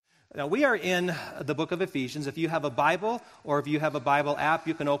Now, we are in the book of Ephesians. If you have a Bible or if you have a Bible app,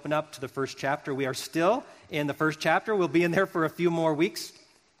 you can open up to the first chapter. We are still in the first chapter. We'll be in there for a few more weeks.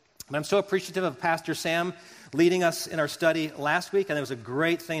 And I'm so appreciative of Pastor Sam leading us in our study last week, and it was a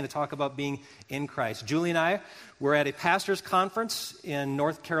great thing to talk about being in Christ. Julie and I were at a pastor's conference in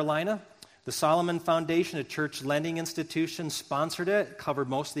North Carolina. The Solomon Foundation, a church lending institution, sponsored it, covered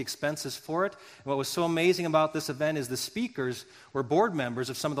most of the expenses for it. And what was so amazing about this event is the speakers were board members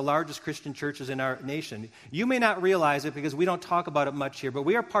of some of the largest Christian churches in our nation. You may not realize it because we don't talk about it much here, but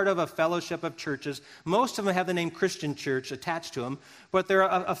we are part of a fellowship of churches. Most of them have the name Christian Church attached to them, but they're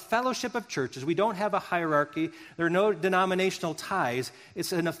a fellowship of churches. We don't have a hierarchy. There are no denominational ties.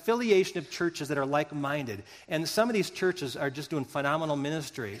 It's an affiliation of churches that are like-minded. And some of these churches are just doing phenomenal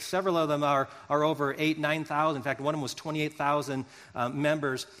ministry. Several of them are over 8,000, 9,000. In fact, one of them was 28,000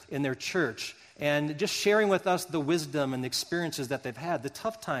 members in their church. And just sharing with us the wisdom and the experiences that they've had, the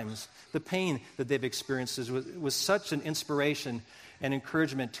tough times, the pain that they've experienced was such an inspiration and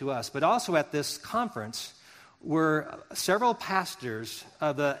encouragement to us. But also at this conference were several pastors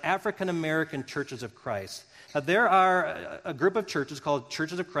of the African American Churches of Christ. There are a group of churches called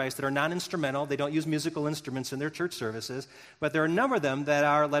Churches of Christ that are non-instrumental. They don't use musical instruments in their church services, but there are a number of them that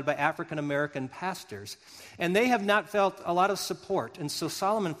are led by African American pastors. And they have not felt a lot of support. And so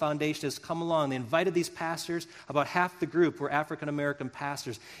Solomon Foundation has come along. They invited these pastors. About half the group were African American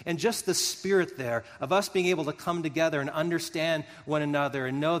pastors. And just the spirit there of us being able to come together and understand one another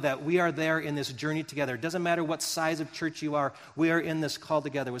and know that we are there in this journey together. It doesn't matter what size of church you are, we are in this call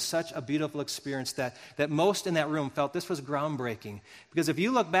together. It was such a beautiful experience that most in that room felt this was groundbreaking. Because if you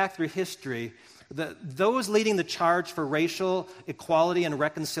look back through history, those leading the charge for racial equality and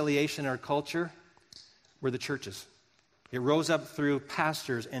reconciliation in our culture were the churches. It rose up through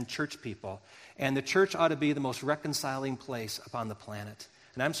pastors and church people. And the church ought to be the most reconciling place upon the planet.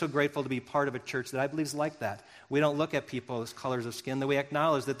 And I'm so grateful to be part of a church that I believe is like that. We don't look at people as colors of skin, that we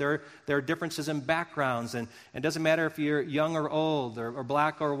acknowledge that there are differences in backgrounds. And it doesn't matter if you're young or old, or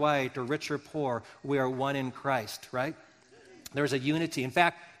black or white, or rich or poor. We are one in Christ, right? There's a unity. In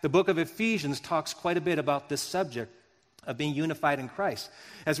fact, the book of Ephesians talks quite a bit about this subject of being unified in Christ.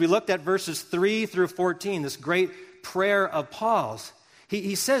 As we looked at verses 3 through 14, this great prayer of Paul's,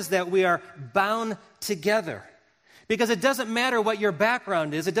 he says that we are bound together. Because it doesn't matter what your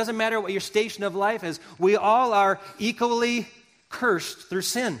background is. It doesn't matter what your station of life is. We all are equally cursed through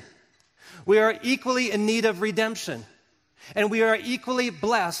sin. We are equally in need of redemption. And we are equally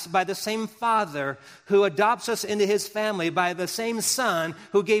blessed by the same Father who adopts us into His family, by the same Son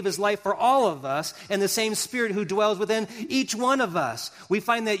who gave His life for all of us, and the same Spirit who dwells within each one of us. We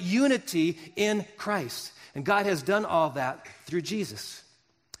find that unity in Christ. And God has done all that through Jesus.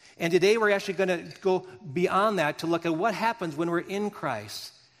 And today we're actually going to go beyond that to look at what happens when we're in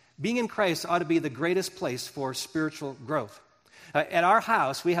Christ. Being in Christ ought to be the greatest place for spiritual growth. At our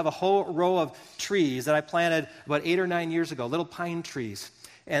house, we have a whole row of trees that I planted about 8 or 9 years ago, little pine trees.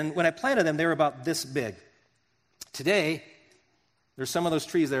 And when I planted them, they were about this big. Today, there's some of those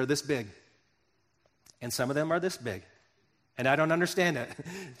trees that are this big. And some of them are this big. And I don't understand it.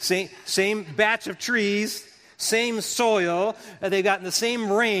 Same batch of trees, same soil, they've gotten the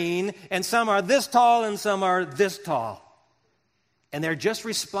same rain, and some are this tall and some are this tall. And they're just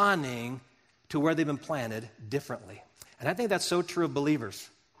responding to where they've been planted differently. And I think that's so true of believers.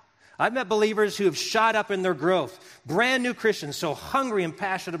 I've met believers who have shot up in their growth, brand new Christians, so hungry and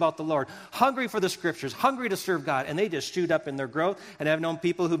passionate about the Lord, hungry for the Scriptures, hungry to serve God, and they just shoot up in their growth. And I've known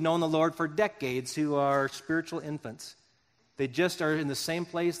people who've known the Lord for decades who are spiritual infants. They just are in the same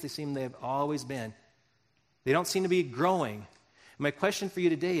place they seem they've always been. They don't seem to be growing. My question for you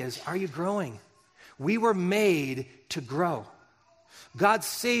today is, are you growing? We were made to grow. God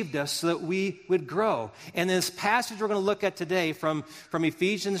saved us so that we would grow. And this passage we're going to look at today from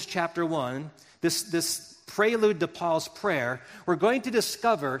Ephesians chapter 1, this prelude to Paul's prayer, we're going to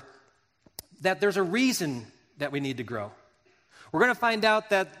discover that there's a reason that we need to grow. We're going to find out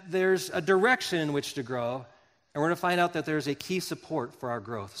that there's a direction in which to grow, and we're going to find out that there's a key support for our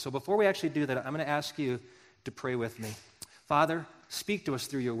growth. So before we actually do that, I'm going to ask you to pray with me. Father, speak to us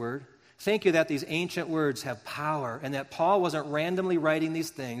through your word. Thank you that these ancient words have power and that Paul wasn't randomly writing these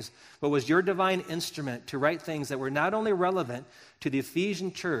things, but was your divine instrument to write things that were not only relevant to the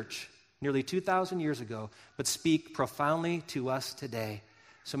Ephesian church nearly 2,000 years ago, but speak profoundly to us today.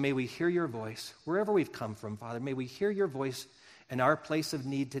 So may we hear your voice wherever we've come from, Father. May we hear your voice in our place of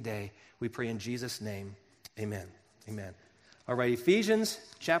need today. We pray in Jesus' name. Amen. Amen. All right, Ephesians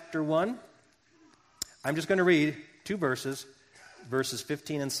chapter 1. I'm just going to read 2 verses, verses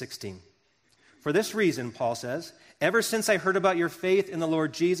 15 and 16. For this reason, Paul says, ever since I heard about your faith in the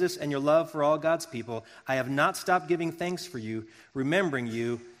Lord Jesus and your love for all God's people, I have not stopped giving thanks for you, remembering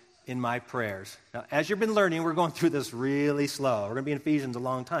you in my prayers. Now, as you've been learning, we're going through this really slow. We're going to be in Ephesians a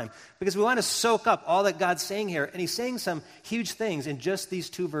long time because we want to soak up all that God's saying here. And he's saying some huge things in just these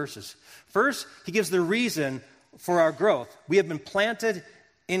 2 verses. First, he gives the reason for our growth. We have been planted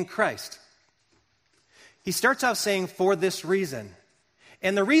in Christ. He starts off saying, for this reason.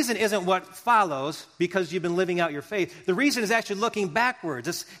 And the reason isn't what follows because you've been living out your faith. The reason is actually looking backwards.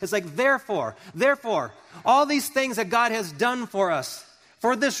 It's like, therefore, all these things that God has done for us,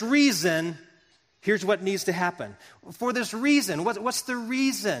 for this reason, here's what needs to happen. For this reason, what's the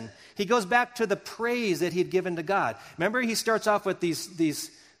reason? He goes back to the praise that he'd given to God. Remember, he starts off with these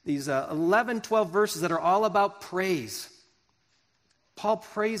 11, 12 verses that are all about praise. Paul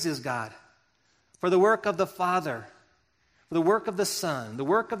praises God for the work of the Father, for the work of the Son, the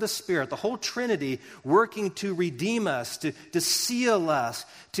work of the Spirit, the whole Trinity working to redeem us, to seal us,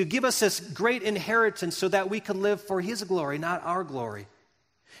 to give us this great inheritance so that we can live for his glory, not our glory.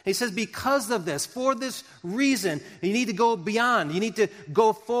 He says, because of this, for this reason, you need to go beyond. You need to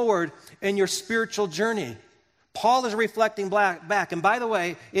go forward in your spiritual journey. Paul is reflecting back. And by the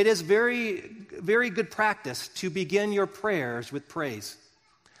way, it is very, very good practice to begin your prayers with praise.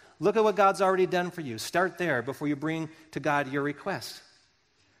 Look at what God's already done for you. Start there before you bring to God your request.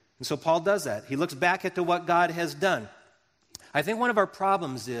 And so Paul does that. He looks back at what God has done. I think one of our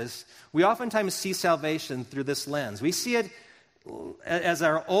problems is we oftentimes see salvation through this lens. We see it as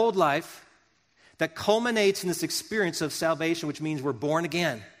our old life that culminates in this experience of salvation, which means we're born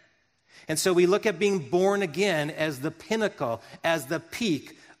again. And so we look at being born again as the pinnacle, as the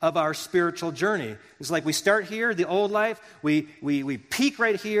peak of our spiritual journey. It's like we start here, the old life, we peak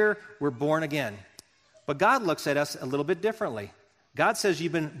right here, we're born again. But God looks at us a little bit differently. God says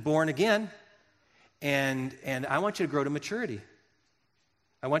you've been born again, and I want you to grow to maturity.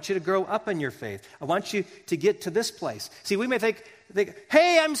 I want you to grow up in your faith. I want you to get to this place. See, we may think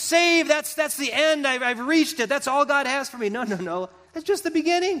hey, I'm saved, that's the end, I've reached it, that's all God has for me. No. That's just the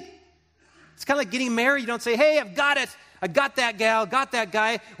beginning. It's kind of like getting married. You don't say, hey, I've got it. I got that gal, got that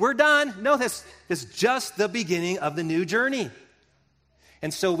guy. We're done. No, this is just the beginning of the new journey.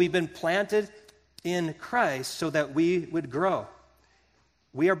 And so we've been planted in Christ so that we would grow.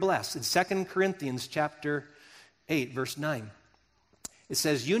 We are blessed. In 2 Corinthians chapter 8, verse 9, it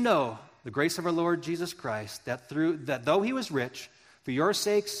says, you know the grace of our Lord Jesus Christ, that though he was rich, for your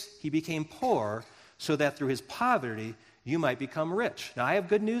sakes he became poor, so that through his poverty you might become rich. Now, I have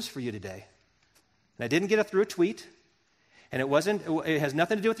good news for you today. And I didn't get it through a tweet. And it has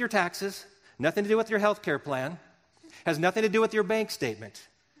nothing to do with your taxes, nothing to do with your health care plan, has nothing to do with your bank statement.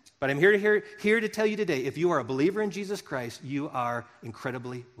 But I'm here to tell you today, if you are a believer in Jesus Christ, you are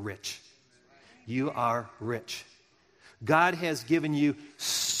incredibly rich. You are rich. God has given you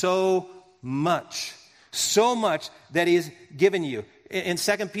so much that he has given you. In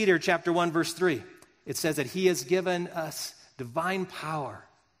 2 Peter chapter 1, verse 3, it says that he has given us divine power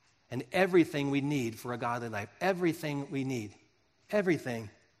and everything we need for a godly life. Everything we need. Everything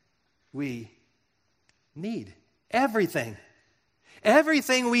we need. Everything.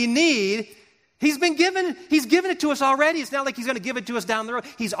 Everything we need, he's given it to us already. It's not like he's going to give it to us down the road.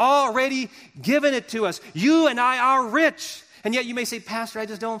 He's already given it to us. You and I are rich. And yet you may say, Pastor, I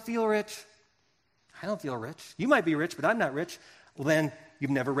just don't feel rich. I don't feel rich. You might be rich, but I'm not rich. Well, then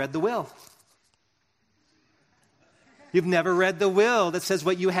you've never read the will. You've never read the will that says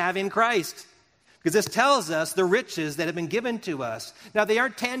what you have in Christ. Because this tells us the riches that have been given to us. Now, they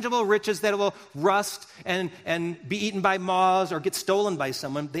aren't tangible riches that will rust and be eaten by moths or get stolen by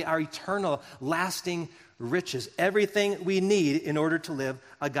someone. They are eternal, lasting riches. Everything we need in order to live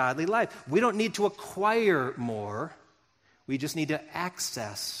a godly life. We don't need to acquire more. We just need to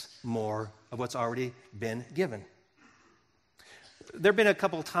access more of what's already been given. There have been a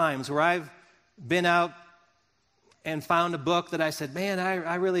couple times where I've been out and found a book that I said, man,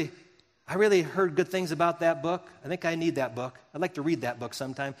 I really heard good things about that book. I think I need that book. I'd like to read that book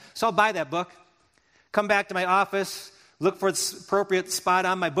sometime. So I'll buy that book, come back to my office, look for the appropriate spot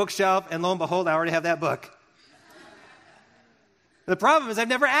on my bookshelf, and lo and behold, I already have that book. The problem is I've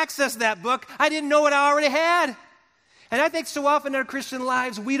never accessed that book. I didn't know what I already had. And I think so often in our Christian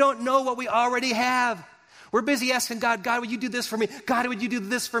lives, we don't know what we already have. We're busy asking God, would you do this for me? God, would you do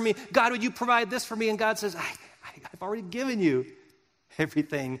this for me? God, would you provide this for me? And God says, I've already given you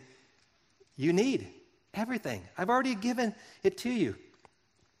everything you need. Everything. I've already given it to you.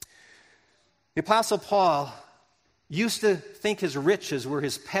 The Apostle Paul used to think his riches were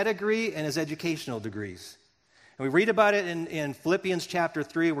his pedigree and his educational degrees. And we read about it in Philippians chapter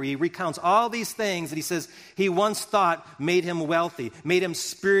 3, where he recounts all these things that he says he once thought made him wealthy, made him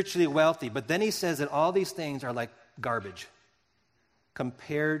spiritually wealthy. But then he says that all these things are like garbage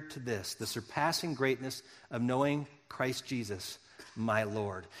compared to this, the surpassing greatness of knowing Christ Jesus, my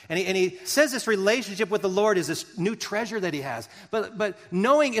Lord. And he says this relationship with the Lord is this new treasure that he has. But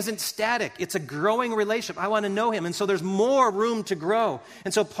knowing isn't static. It's a growing relationship. I want to know him. And so there's more room to grow.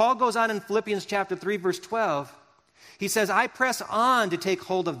 And so Paul goes on in Philippians chapter 3, verse 12. He says, I press on to take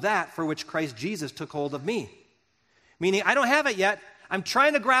hold of that for which Christ Jesus took hold of me. Meaning, I don't have it yet. I'm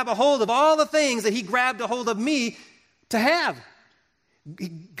trying to grab a hold of all the things that he grabbed a hold of me to have.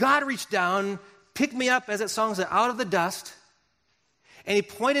 God reached down, picked me up, as that song said, out of the dust, and he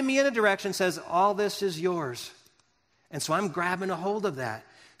pointed me in a direction, says, all this is yours. And so I'm grabbing a hold of that.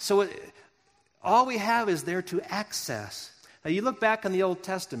 So all we have is there to access. Now you look back in the Old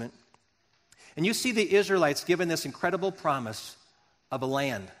Testament, and you see the Israelites given this incredible promise of a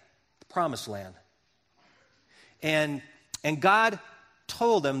land, the promised land. And God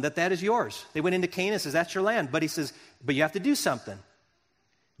told them that is yours. They went into Canaan and says, that's your land. But he says, but you have to do something.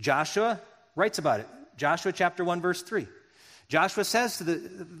 Joshua writes about it. Joshua chapter 1, verse 3. Joshua says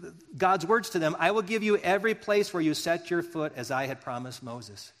to God's words to them, I will give you every place where you set your foot as I had promised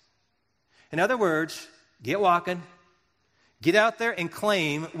Moses. In other words, get walking, get out there and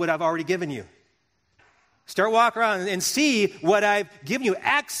claim what I've already given you. Start walking around and see what I've given you.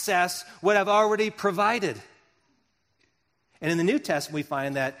 Access what I've already provided. And in the New Testament, we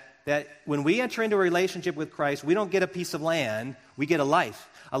find that when we enter into a relationship with Christ, we don't get a piece of land, we get a life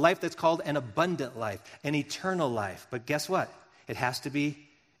that's called an abundant life, an eternal life. But guess what? It has to be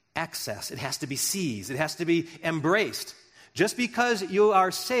accessed. It has to be seized. It has to be embraced. Just because you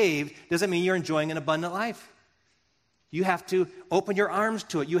are saved doesn't mean you're enjoying an abundant life. You have to open your arms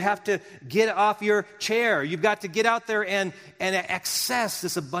to it. You have to get off your chair. You've got to get out there and access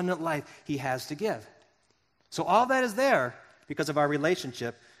this abundant life he has to give. So all that is there because of our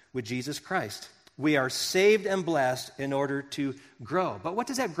relationship with Jesus Christ. We are saved and blessed in order to grow. But what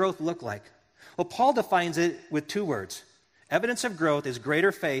does that growth look like? Well, Paul defines it with two words. Evidence of growth is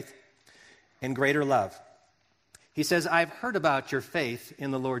greater faith and greater love. He says, I've heard about your faith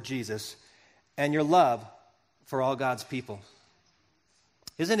in the Lord Jesus and your love for all God's people.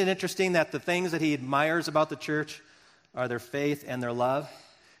 Isn't it interesting that the things that he admires about the church are their faith and their love?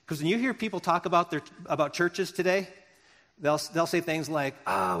 Because when you hear people talk about churches today, they'll say things like,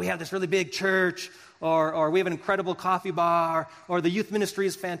 oh, we have this really big church, or we have an incredible coffee bar, or the youth ministry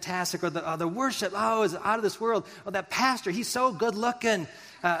is fantastic, or the worship, is out of this world. Oh, that pastor, he's so good looking.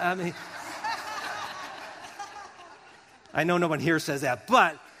 I know no one here says that,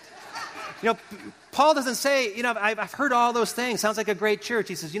 but, Paul doesn't say, I've heard all those things. Sounds like a great church.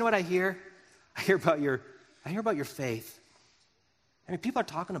 He says, you know what I hear? I hear about your faith. I mean, people are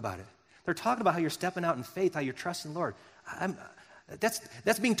talking about it. They're talking about how you're stepping out in faith, how you're trusting the Lord.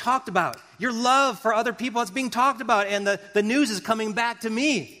 That's being talked about. Your love for other people, it's being talked about, and the news is coming back to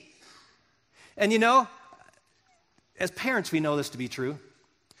me. And as parents, we know this to be true.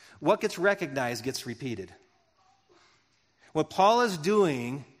 What gets recognized gets repeated. What Paul is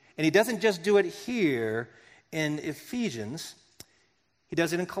doing, and he doesn't just do it here in Ephesians, he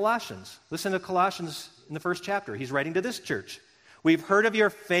does it in Colossians. Listen to Colossians in the first chapter. He's writing to this church. We've heard of your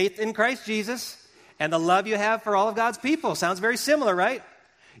faith in Christ Jesus and the love you have for all of God's people. Sounds very similar, right?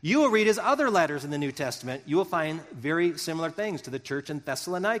 You will read his other letters in the New Testament. You will find very similar things to the church in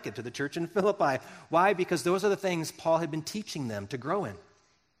Thessalonica, to the church in Philippi. Why? Because those are the things Paul had been teaching them to grow in.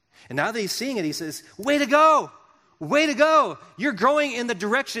 And now that he's seeing it, he says, way to go! Way to go! You're growing in the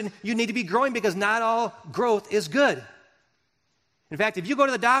direction you need to be growing, because not all growth is good. In fact, if you go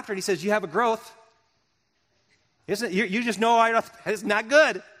to the doctor and he says you have a growth, you just know it's not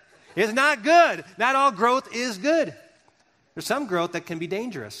good. It's not good. Not all growth is good. There's some growth that can be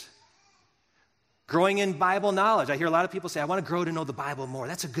dangerous. Growing in Bible knowledge. I hear a lot of people say, I want to grow to know the Bible more.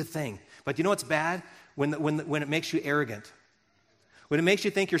 That's a good thing. But you know what's bad? When it makes you arrogant. When it makes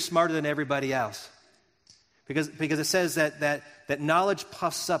you think you're smarter than everybody else. Because it says that knowledge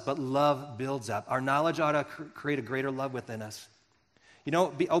puffs up, but love builds up. Our knowledge ought to create a greater love within us.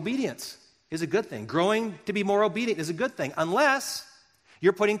 Obedience is a good thing. Growing to be more obedient is a good thing, unless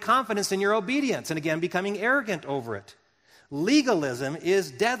you're putting confidence in your obedience and, again, becoming arrogant over it. Legalism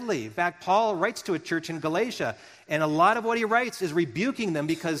is deadly. In fact, Paul writes to a church in Galatia, and a lot of what he writes is rebuking them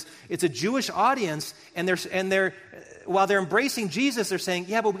because it's a Jewish audience, and they're while they're embracing Jesus, they're saying,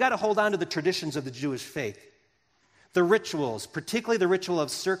 yeah, but we've got to hold on to the traditions of the Jewish faith. The rituals, particularly the ritual of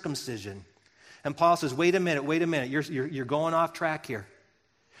circumcision. And Paul says, wait a minute, you're going off track here.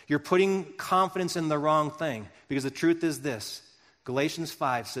 You're putting confidence in the wrong thing, because the truth is this. Galatians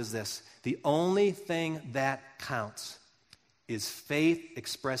 5 says this: the only thing that counts is faith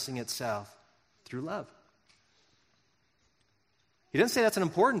expressing itself through love. He doesn't say that's an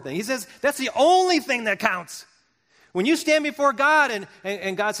important thing. He says that's the only thing that counts. When you stand before God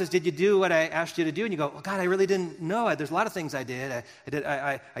and God says, did you do what I asked you to do? And you go, well, God, I really didn't know. There's a lot of things I did.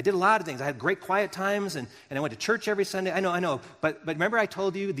 I did a lot of things. I had great quiet times, and I went to church every Sunday. I know. But remember I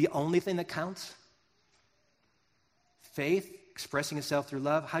told you the only thing that counts? Faith expressing itself through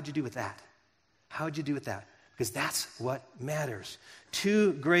love. How'd you do with that? How'd you do with that? Because that's what matters.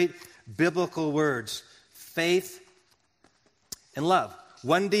 Two great biblical words, faith and love.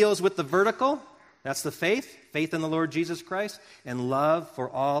 One deals with the vertical. That's the faith in the Lord Jesus Christ, and love for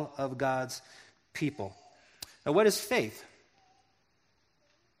all of God's people. Now, what is faith?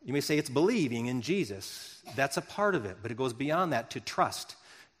 You may say it's believing in Jesus. That's a part of it, but it goes beyond that to trust,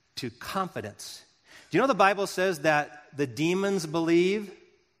 to confidence. Do you know the Bible says that the demons believe?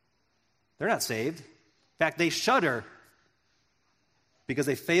 They're not saved. In fact, they shudder because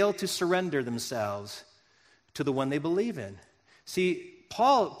they fail to surrender themselves to the one they believe in. See,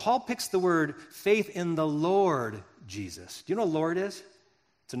 Paul picks the word faith in the Lord Jesus. Do you know what Lord is?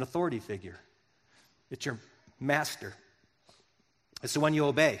 It's an authority figure. It's your master. It's the one you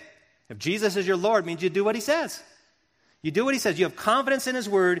obey. If Jesus is your Lord, it means you do what he says. You do what he says. You have confidence in his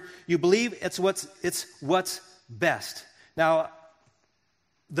word. You believe it's what's best. Now,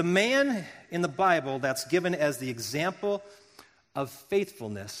 the man in the Bible that's given as the example of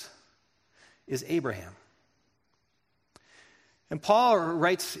faithfulness is Abraham. And Paul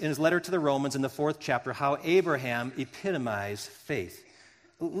writes in his letter to the Romans in the 4th chapter how Abraham epitomized faith.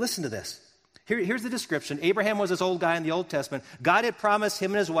 Listen to this. Here's the description. Abraham was this old guy in the Old Testament. God had promised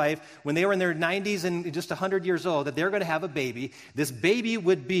him and his wife, when they were in their 90s and just 100 years old, that they were going to have a baby. This baby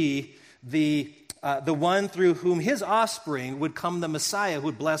would be the one through whom his offspring would come the Messiah who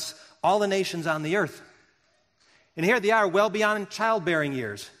would bless all the nations on the earth. And here they are, well beyond childbearing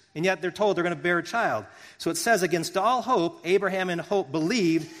years. And yet they're told they're going to bear a child. So it says, against all hope, Abraham in hope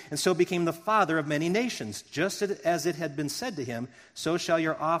believed, and so became the father of many nations. Just as it had been said to him, so shall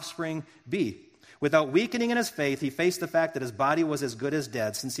your offspring be. Without weakening in his faith, he faced the fact that his body was as good as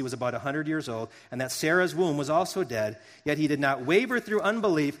dead, since he was about 100 years old, and that Sarah's womb was also dead. Yet he did not waver through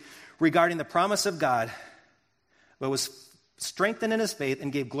unbelief regarding the promise of God, but was strengthened in his faith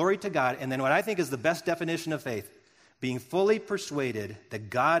and gave glory to God. And then what I think is the best definition of faith, being fully persuaded that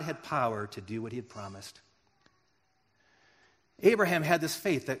God had power to do what he had promised. Abraham had this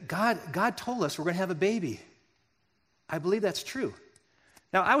faith that God told us we're going to have a baby. I believe that's true.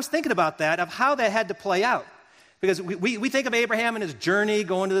 Now, I was thinking about that, of how that had to play out. Because we think of Abraham and his journey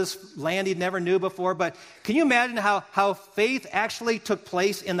going to this land he'd never knew before, but can you imagine how faith actually took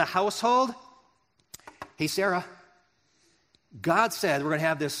place in the household? Hey, Sarah, God said we're going to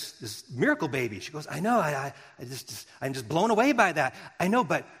have this miracle baby. She goes, I know, I'm just blown away by that. I know,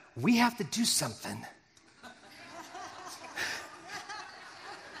 but we have to do something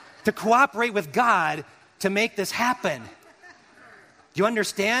to cooperate with God to make this happen. Do you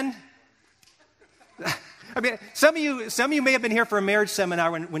understand? I mean, some of you may have been here for a marriage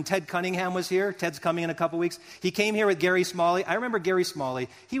seminar when Ted Cunningham was here. Ted's coming in a couple weeks. He came here with Gary Smalley. I remember Gary Smalley.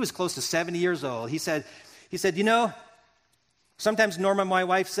 He was close to 70 years old. He said, you know, sometimes Norma, my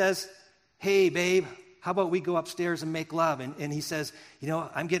wife, says, hey, babe, how about we go upstairs and make love? And he says, you know,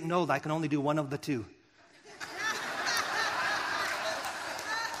 I'm getting old. I can only do one of the two.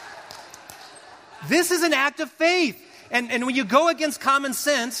 This is an act of faith. And when you go against common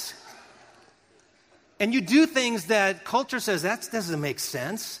sense and you do things that culture says, that doesn't make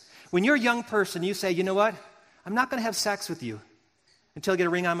sense. When you're a young person, you say, you know what? I'm not going to have sex with you until I get a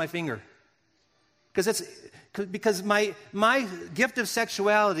ring on my finger. Because my gift of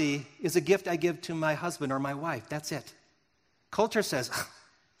sexuality is a gift I give to my husband or my wife. That's it. Culture says,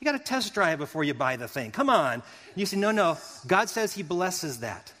 you got to test drive before you buy the thing. Come on. You say, no. God says he blesses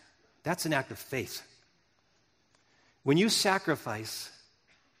that. That's an act of faith. When you sacrifice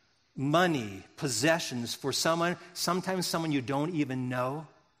money, possessions for someone, sometimes someone you don't even know,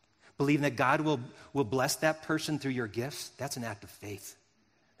 believing that God will bless that person through your gifts, that's an act of faith.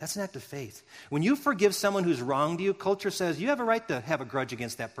 That's an act of faith. When you forgive someone who's wronged you, culture says you have a right to have a grudge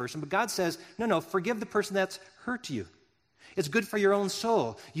against that person, but God says, no, forgive the person that's hurt you. It's good for your own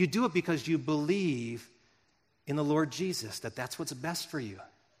soul. You do it because you believe in the Lord Jesus, that's what's best for you.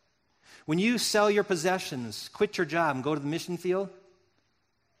 When you sell your possessions, quit your job, and go to the mission field,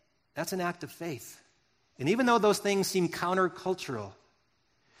 that's an act of faith. And even though those things seem countercultural,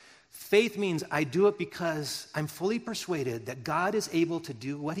 Faith means I do it because I'm fully persuaded that God is able to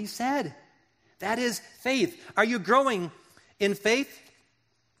do what he said. That is faith. Are you growing in faith?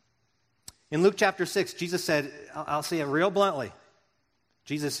 In Luke chapter 6, Jesus said, I'll say it real bluntly.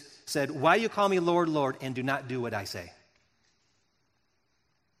 Jesus said, why do you call me Lord, Lord, and do not do what I say?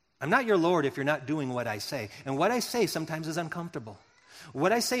 I'm not your Lord if you're not doing what I say. And what I say sometimes is uncomfortable.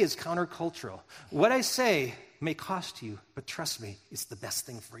 What I say is countercultural. What I say may cost you, but trust me, it's the best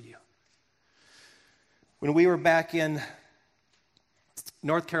thing for you. When we were back in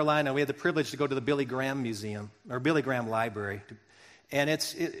North Carolina, we had the privilege to go to the Billy Graham Museum, or Billy Graham Library. And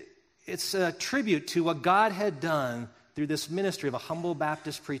it's a tribute to what God had done through this ministry of a humble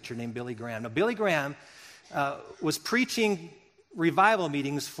Baptist preacher named Billy Graham. Now, Billy Graham was preaching revival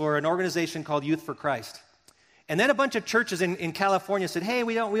meetings for an organization called Youth for Christ. And then a bunch of churches in California said, hey,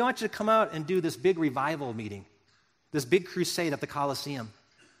 we want you to come out and do this big revival meeting, this big crusade at the Coliseum.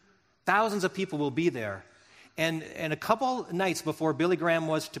 Thousands of people will be there. And a couple nights before Billy Graham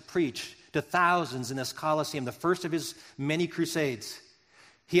was to preach to thousands in this Coliseum, the first of his many crusades,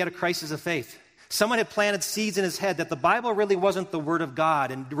 he had a crisis of faith. Someone had planted seeds in his head that the Bible really wasn't the Word of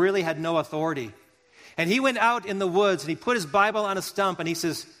God and really had no authority. And he went out in the woods and he put his Bible on a stump and he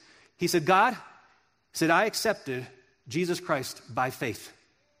said, God, I accepted Jesus Christ by faith.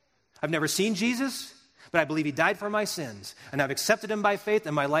 I've never seen Jesus, but I believe he died for my sins. And I've accepted him by faith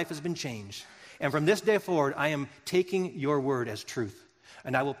and my life has been changed. And from this day forward, I am taking your word as truth.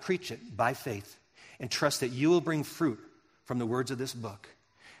 And I will preach it by faith and trust that you will bring fruit from the words of this book.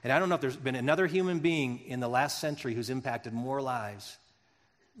 And I don't know if there's been another human being in the last century who's impacted more lives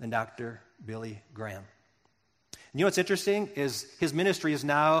than Dr. Billy Graham. And you know what's interesting is his ministry is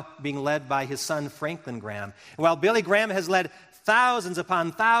now being led by his son, Franklin Graham. And while Billy Graham has led thousands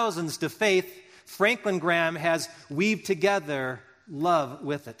upon thousands to faith, Franklin Graham has weaved together love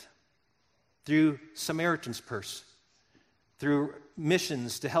with it through Samaritan's Purse, through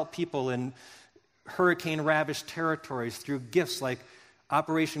missions to help people in hurricane-ravaged territories, through gifts like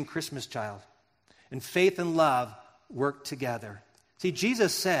Operation Christmas Child. And faith and love work together. See,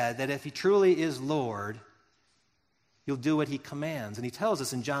 Jesus said that if he truly is Lord, he'll do what he commands. And he tells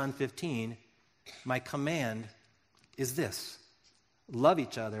us in John 15, my command is this: love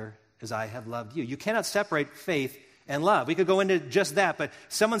each other as I have loved you. You cannot separate faith and love. We could go into just that, but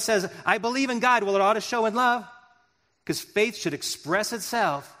someone says, I believe in God. Well, it ought to show in love, because faith should express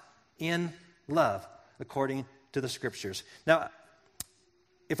itself in love, according to the Scriptures. Now,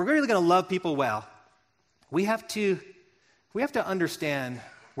 if we're really going to love people well, we have to understand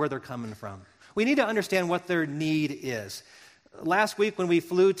where they're coming from. We need to understand what their need is. Last week when we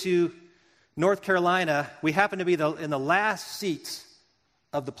flew to North Carolina, we happened to be in the last seats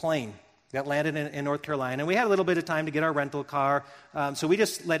of the plane that landed in North Carolina. And we had a little bit of time to get our rental car. So we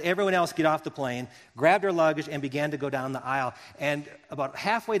just let everyone else get off the plane, grabbed our luggage, and began to go down the aisle. And about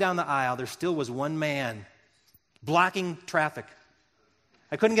halfway down the aisle, there still was one man blocking traffic.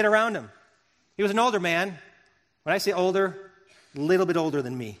 I couldn't get around him. He was an older man. When I say older, a little bit older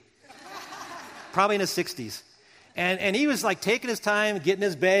than me. Probably in his 60s. And he was like taking his time, getting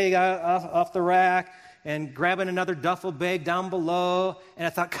his bag off the rack and grabbing another duffel bag down below. And I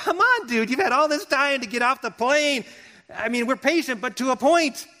thought, come on, dude, you've had all this time to get off the plane. I mean, we're patient, but to a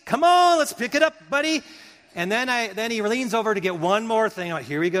point. Come on, let's pick it up, buddy. And then he leans over to get one more thing. I'm like,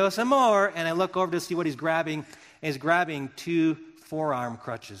 here we go, some more. And I look over to see what he's grabbing. And he's grabbing 2 forearm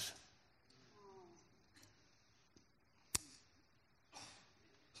crutches.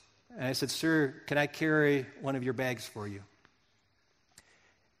 And I said, sir, can I carry one of your bags for you?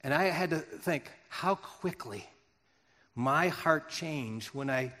 And I had to think how quickly my heart changed when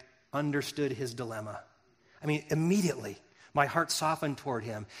I understood his dilemma. I mean, immediately, my heart softened toward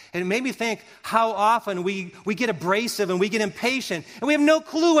him. And it made me think how often we get abrasive and we get impatient, and we have no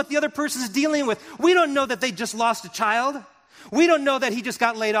clue what the other person is dealing with. We don't know that they just lost a child. We don't know that he just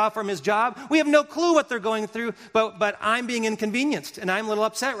got laid off from his job. We have no clue what they're going through, but I'm being inconvenienced, and I'm a little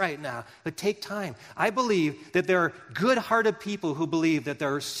upset right now. But take time. I believe that there are good-hearted people who believe that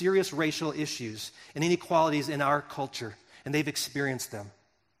there are serious racial issues and inequalities in our culture, and they've experienced them.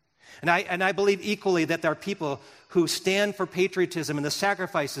 And I believe equally that there are people who stand for patriotism and the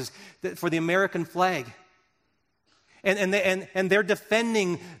sacrifices for the American flag. And they're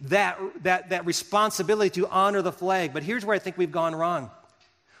defending that responsibility to honor the flag. But here's where I think we've gone wrong.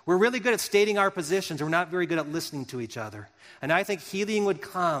 We're really good at stating our positions. We're not very good at listening to each other. And I think healing would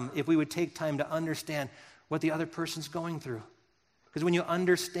come if we would take time to understand what the other person's going through. Because when you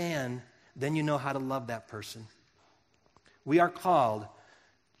understand, then you know how to love that person. We are called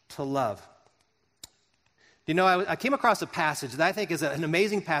to love. You know, I came across a passage that I think is an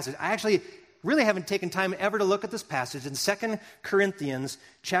amazing passage. I actually really haven't taken time ever to look at this passage in 2 Corinthians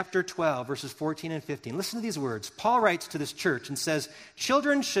chapter 12, verses 14 and 15. Listen to these words. Paul writes to this church and says,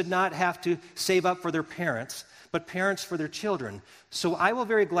 "Children should not have to save up for their parents, but parents for their children. So I will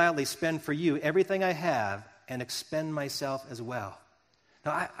very gladly spend for you everything I have and expend myself as well."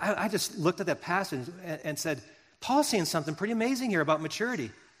 Now, I just looked at that passage and said, Paul's saying something pretty amazing here about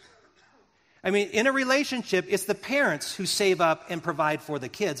maturity. I mean, in a relationship, it's the parents who save up and provide for the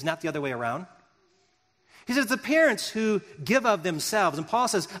kids, not the other way around. He says, the parents who give of themselves. And Paul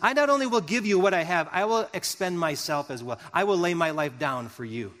says, I not only will give you what I have, I will expend myself as well. I will lay my life down for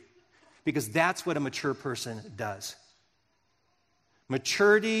you. Because that's what a mature person does.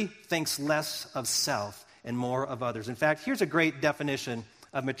 Maturity thinks less of self and more of others. In fact, here's a great definition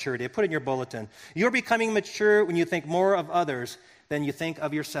of maturity. I put it in your bulletin. You're becoming mature when you think more of others than you think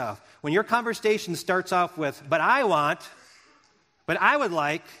of yourself. When your conversation starts off with, but I want, but I would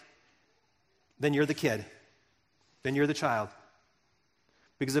like, then you're the kid. Then you're the child.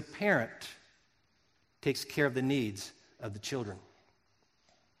 Because a parent takes care of the needs of the children.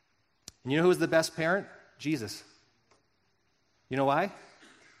 And you know who is the best parent? Jesus. You know why?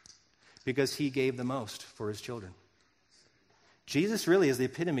 Because he gave the most for his children. Jesus really is the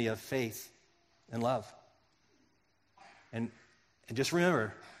epitome of faith and love. And just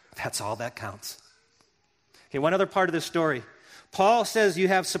remember, that's all that counts. Okay, one other part of this story. Paul says you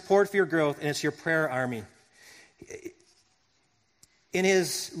have support for your growth, and it's your prayer army. In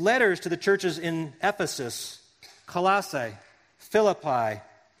his letters to the churches in Ephesus, Colossae, Philippi,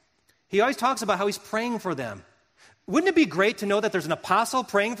 he always talks about how he's praying for them. Wouldn't it be great to know that there's an apostle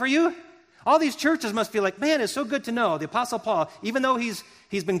praying for you? All these churches must feel like, man, it's so good to know. The Apostle Paul, even though he's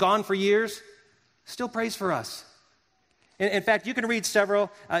been gone for years, still prays for us. In fact, you can read several.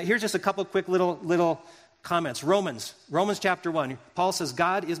 Here's just a couple quick little comments. Romans chapter 1. Paul says,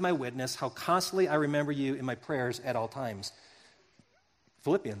 God is my witness, how constantly I remember you in my prayers at all times.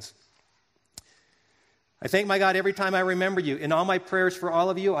 Philippians. I thank my God every time I remember you. In all my prayers for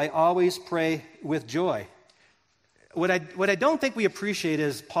all of you, I always pray with joy. What I don't think we appreciate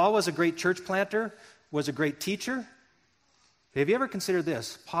is Paul was a great church planter, was a great teacher. Have you ever considered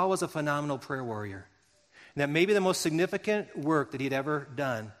this? Paul was a phenomenal prayer warrior. And that maybe the most significant work that he'd ever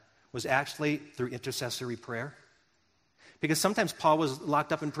done was actually through intercessory prayer. Because sometimes Paul was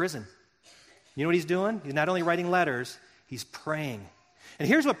locked up in prison. You know what he's doing? He's not only writing letters, he's praying. And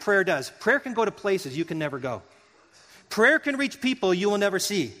here's what prayer does. Prayer can go to places you can never go. Prayer can reach people you will never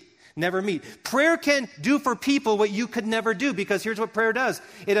see, never meet. Prayer can do for people what you could never do, because here's what prayer does.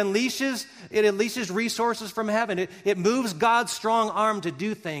 It unleashes resources from heaven. It moves God's strong arm to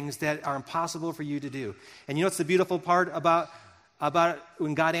do things that are impossible for you to do. And you know what's the beautiful part about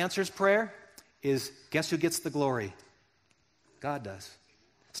when God answers prayer? Is guess who gets the glory? God does.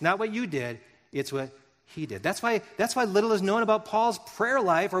 It's not what you did, it's what he did. That's why little is known about Paul's prayer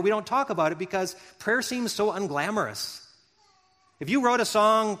life, or we don't talk about it, because prayer seems so unglamorous. If you wrote a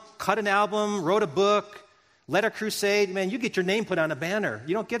song, cut an album, wrote a book, led a crusade, man, you get your name put on a banner.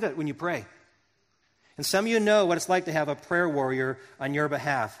 You don't get it when you pray. And some of you know what it's like to have a prayer warrior on your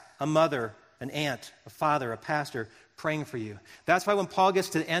behalf, a mother, an aunt, a father, a pastor praying for you. That's why when Paul gets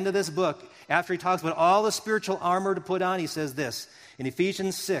to the end of this book, after he talks about all the spiritual armor to put on, he says this in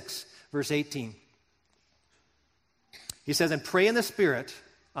Ephesians 6, verse 18. He says, and pray in the Spirit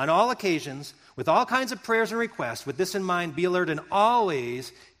on all occasions, with all kinds of prayers and requests. With this in mind, be alert and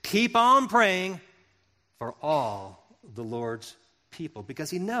always keep on praying for all the Lord's people. Because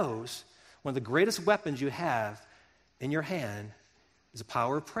he knows one of the greatest weapons you have in your hand is the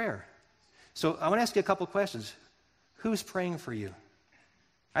power of prayer. So I want to ask you a couple questions. Who's praying for you?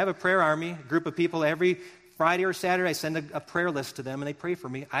 I have a prayer army, a group of people. Every Friday or Saturday, I send a prayer list to them, and they pray for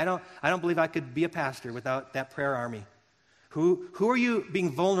me. I don't believe I could be a pastor without that prayer army. Who are you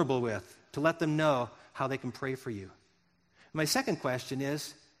being vulnerable with to let them know how they can pray for you? My second question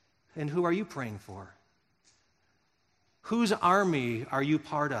is, and who are you praying for? Whose army are you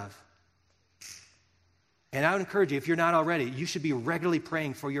part of? And I would encourage you, if you're not already, you should be regularly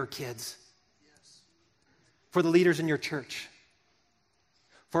praying for your kids, for the leaders in your church,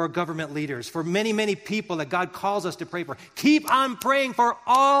 for our government leaders, for many, many people that God calls us to pray for. Keep on praying for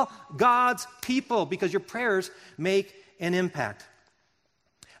all God's people, because your prayers make an impact.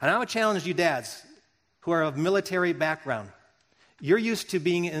 And I would challenge you dads who are of military background. You're used to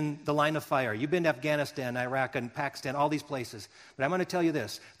being in the line of fire. You've been to Afghanistan, Iraq, and Pakistan, all these places. But I'm going to tell you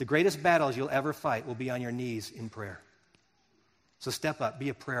this. The greatest battles you'll ever fight will be on your knees in prayer. So step up. Be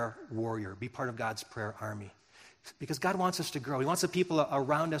a prayer warrior. Be part of God's prayer army. Because God wants us to grow. He wants the people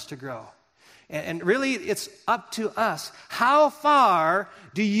around us to grow. And really, it's up to us. How far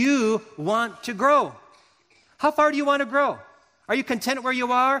do you want to grow? How far do you want to grow? Are you content where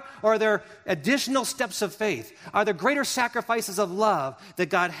you are? Or are there additional steps of faith? Are there greater sacrifices of love that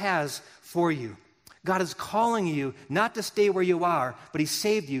God has for you? God is calling you not to stay where you are, but He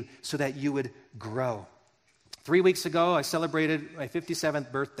saved you so that you would grow. 3 weeks ago, I celebrated my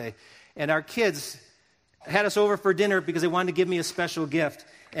 57th birthday, and our kids had us over for dinner because they wanted to give me a special gift.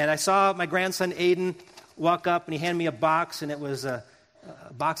 And I saw my grandson, Aiden, walk up, and he handed me a box, and it was a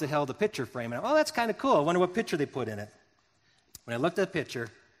box that held a picture frame. And that's kind of cool. I wonder what picture they put in it. When I looked at the picture,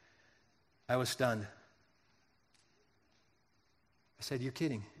 I was stunned. I said, "You're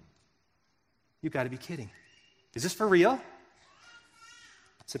kidding. You've got to be kidding. Is this for real?"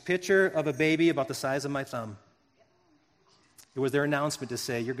 It's a picture of a baby about the size of my thumb. It was their announcement to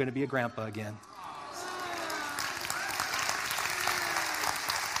say, "You're going to be a grandpa again."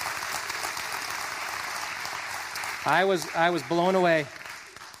 I was blown away.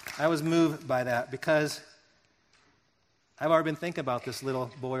 I was moved by that because I've already been thinking about this little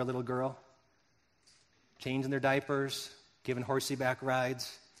boy or little girl, changing their diapers, giving horsey-back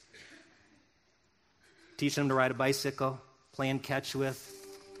rides, teaching them to ride a bicycle, playing catch with,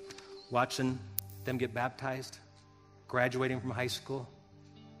 watching them get baptized, graduating from high school,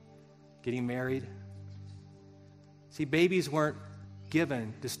 getting married. See, babies weren't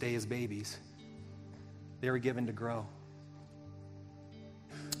given to stay as babies. They were given to grow.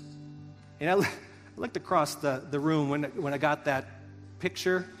 And I looked across the room when I got that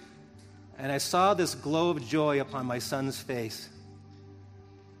picture, and I saw this glow of joy upon my son's face.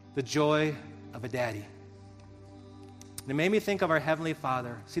 The joy of a daddy. And it made me think of our Heavenly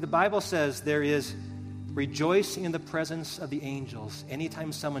Father. See, the Bible says there is rejoicing in the presence of the angels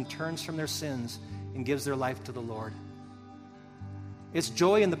anytime someone turns from their sins and gives their life to the Lord. It's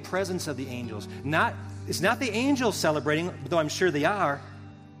joy in the presence of the angels. It's not the angels celebrating, though I'm sure they are.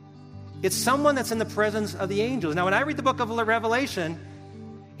 It's someone that's in the presence of the angels. Now, when I read the book of Revelation,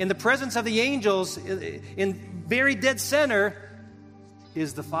 in the presence of the angels, in very dead center,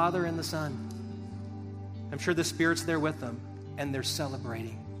 is the Father and the Son. I'm sure the Spirit's there with them, and they're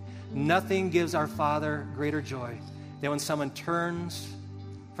celebrating. Nothing gives our Father greater joy than when someone turns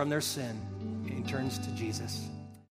from their sin and turns to Jesus.